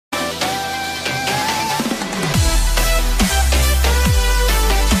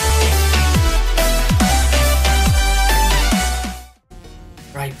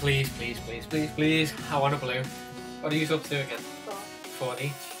please, please. I want a blue. What are you up to again? 4. 4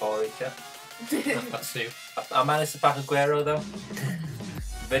 each? 4 each, yeah. I've got 2. I managed to pack Aguero though.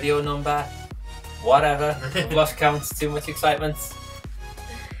 Video number, whatever. Lost counts, too much excitement.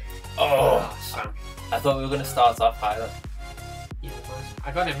 Oh, Sam. I thought we were going to start off high though. Yeah,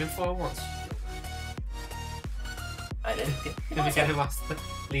 I got him in for once. I didn't. Did we get him last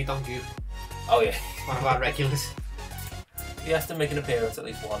lead on view? Oh yeah. One of our regulars. He has to make an appearance at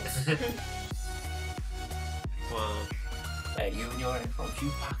least once. Wow. You and your Informms,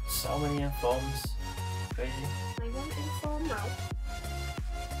 you packed so many Informms. Crazy. I want Informmm now.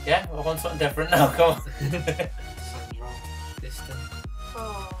 Yeah, I want something different now, come on. Sandro. Distant.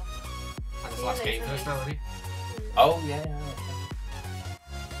 Oh. And his last game for us now, isn't he? Oh yeah, yeah.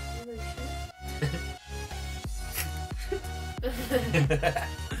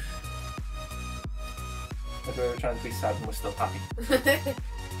 Like we were trying to be sad and we're still happy. You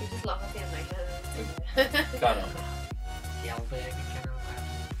just laugh at the end like Can't on. Yelberg again.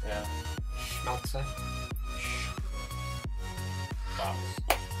 Yeah. Schmelzer.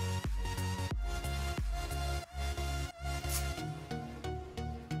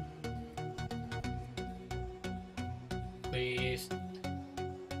 Please.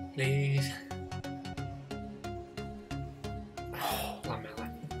 Please. Lamella.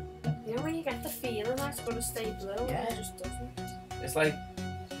 You know when you get the feeling that it's going to stay blue and Yeah. it just doesn't? It's like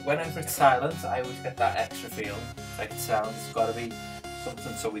whenever it's silent, I always get that extra feeling. Like it sounds, it's got to be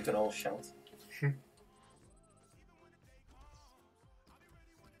something so we can all shout.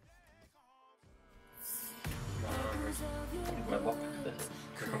 Remember this?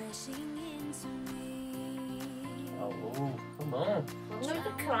 Oh, come on. I'm going to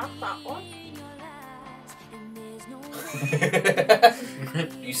crap that one.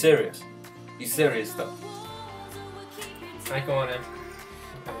 You serious? You serious though? Right, go on in.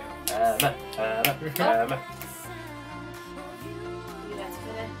 You ready for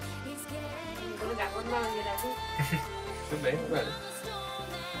it? You're going to get one now when you're ready. Should be, ready.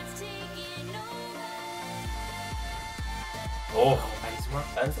 Oh,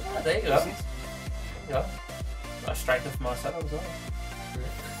 Benzema. there you go. There you go. A striker for Marcelo as well.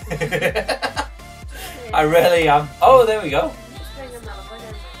 I really am. Oh, there we go. Just bring another one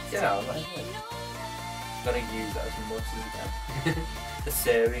in. You know, I'm gonna use that as much as we can. The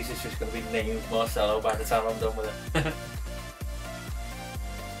series is just gonna be named Marcelo by the time I'm done with it.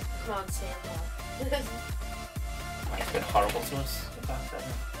 Come on, say it now. It's been horrible to us.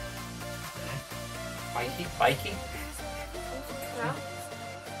 Mikey. Mikey? Crap.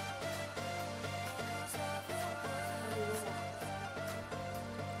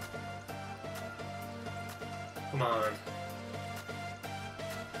 Come on.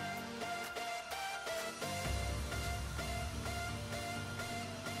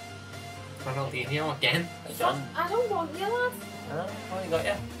 Ronaldinho again. Hey, John. I don't want you, lad. Oh, you got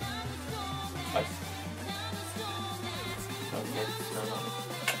ya? Right. Okay, no.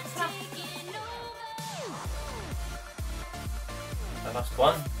 The last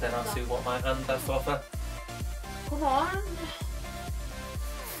one, then I'll see what my hand has to offer. Come on.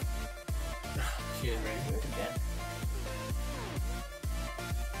 Excuse me. Do it again.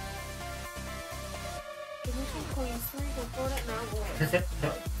 Give me some coins, please. I'll put it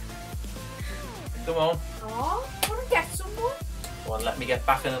now. Come on. Oh, I want to get some more. Come on, let me get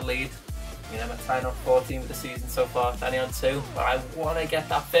back in the lead. You know, I'm tying up 14 with the season so far, Danny on 2, but I want to get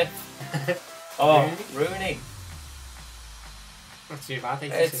that 5th. Oh, Rooney. Not too bad,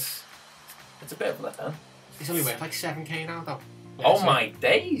 86. It's a bit of a letdown. He's only worth like 7k now, though. Oh so- my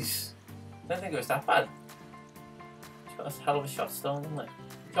days! I don't think it was that bad. He's got a hell of a shot still, isn't it?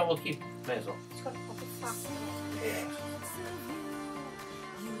 John will keep, may as well. It's got a proper fat. Yeah.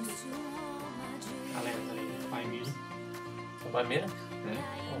 I'll end it by Munich. So by minute? Yeah.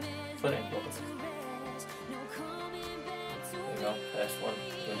 Oh, put it in, look. There you go, first one.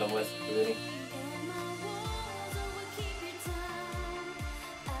 We're done with, really.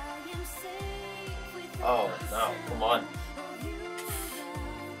 Oh no, come on.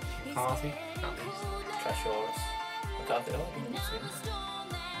 McCarthy, at least. Trashaurus. McCarthy, oh, I didn't see him.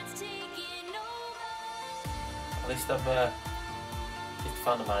 At least I've just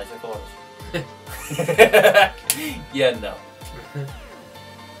found a manager for us. Yeah, no.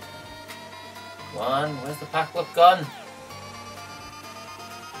 Come on, where's the pack look gone?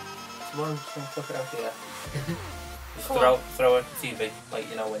 Come on, just fuck it out here. Just throw it at the TV, like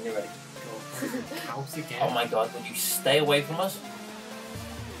you know when you're ready. House again. Oh my god, would you stay away from us?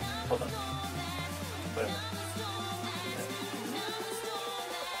 Hold on. Wait a minute.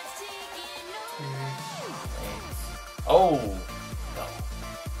 Oh! No.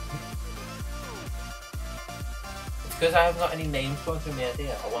 because I haven't got any names going through my head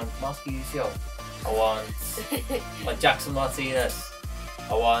here. I want Mosquito. I want like Jackson Martinez.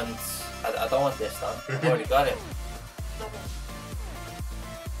 I want. I don't want this one. I've already got it.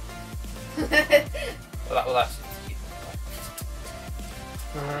 Well, that's.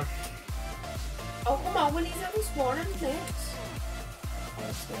 Oh, come on, when he's only spawning next.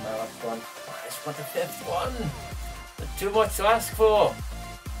 Let's do my last one. I just want the 5th one. There's too much to ask for.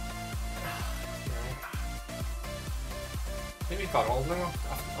 I think we've got all of them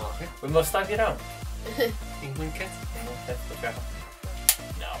after market. We must have, you know. England kit. England kit, whichever.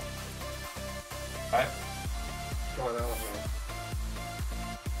 No. Right. Go on, I'll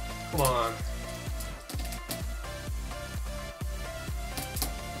come on.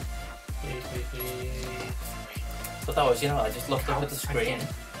 Please. But that was, you know, I just looked up at the screen.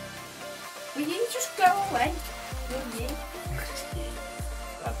 Will you just go away? Will you?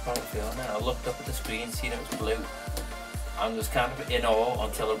 I'd probably feel it now. I looked up at the screen, seen it was blue, and was kind of in awe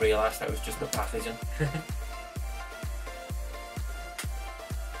until I realised that it was just the packaging.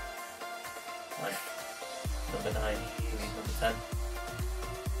 Like, number 9, number 10.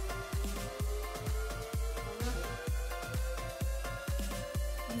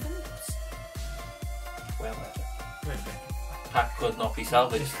 Well, pack could not be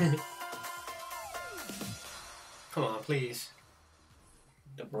salvaged. Come on, please.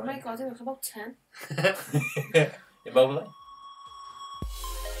 Oh my god, it was about 10. Immobile.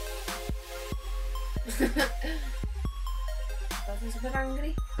 He's a bit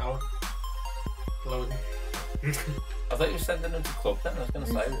angry. Oh. Loading. I thought you were sending them to club then. I was going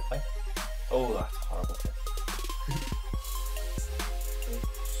to say, okay. Oh, that's horrible.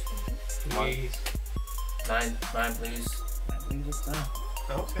 Please. 9 blues. 9 blues is 10.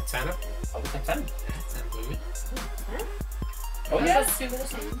 Oh, it's got 10 up. I would think 10. 10 blues. Oh yeah. That's 2 of the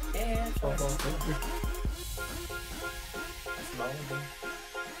same. Yeah. 12 on 2. That's low, dude.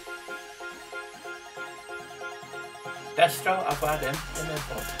 Destro, I've had him. In there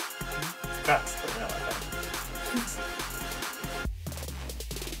for crap, but you know I don't.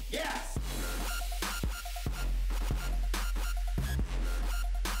 Yes.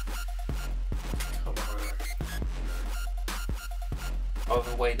 Come on. However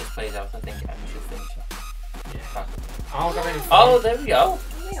the way this plays out, I think Em should finish it. Yeah. Oh, got it. Oh, there we go.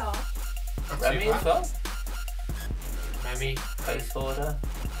 Here we are. Remy as well. Remy. Place order.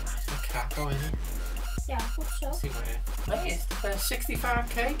 That's the Krakow, isn't it? Yeah, I thought so. See what it Mate, it's the best.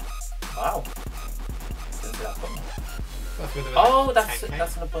 65k? Wow. Didn't see that one. That's with Oh, that's 10K.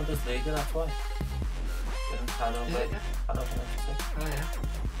 that's an Bundesliga, that's why. Didn't pan over. Is it? I don't know. Oh, yeah.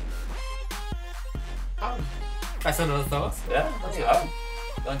 Oh. That's another thought. Yeah, there you go.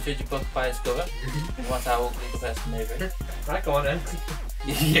 Don't judge a book by its cover. You want how ugly the person may be. Right, go on then.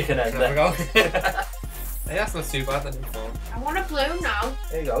 You can end There we there. go. Hey, that's not too bad, that didn't fall. I want a blue now.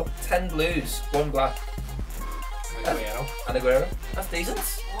 There you go. 10 blues, 1 black. Aguero. And Aguero. That's decent.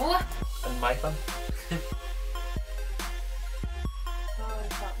 Oh, And Michael.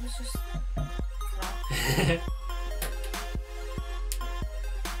 that was just crap.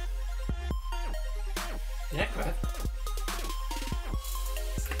 Yeah, go ahead.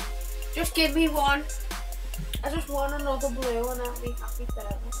 Just give me one. I just want another blue and I'll be happy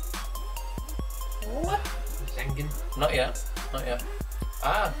forever. Oh, Zengen. Not yet. Not yet.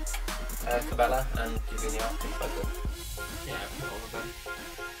 Ah. Cabela and Juvigno. Quite good. Yeah, all of them.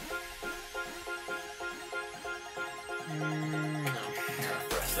 No.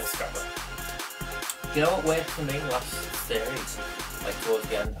 The rest of the scrapper. You know what worked for me last series? Like towards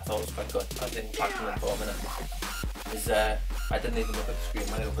the end, I thought it was quite good. I didn't pack them in for a minute. Is I didn't even look at the screen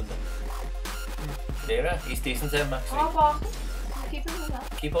when I opened them. There, he's decent in actually. oh, Barton. Keep him with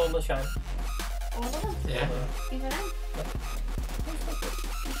that. Keep all the shine. All of them. Yeah. Even him.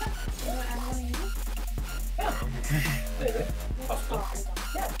 Maybe. Possible.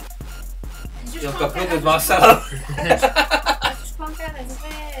 Yeah. You've got good with Marcelo. I just can't get rid of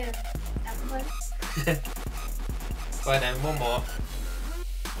it. Everybody. Right then, one more.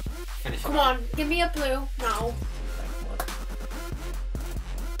 Finish Come it. on, give me a blue now.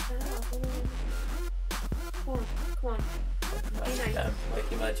 Come on.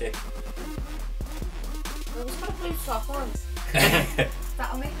 Make your magic. I just got a blue top on.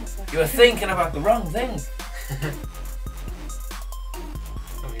 That'll make me sick. You were thinking about the wrong thing.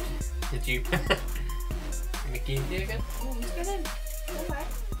 Oh, the dupe. Mickey again? Oh, he's getting. Okay.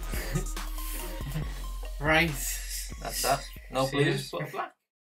 Right. That's that. No blues, but black.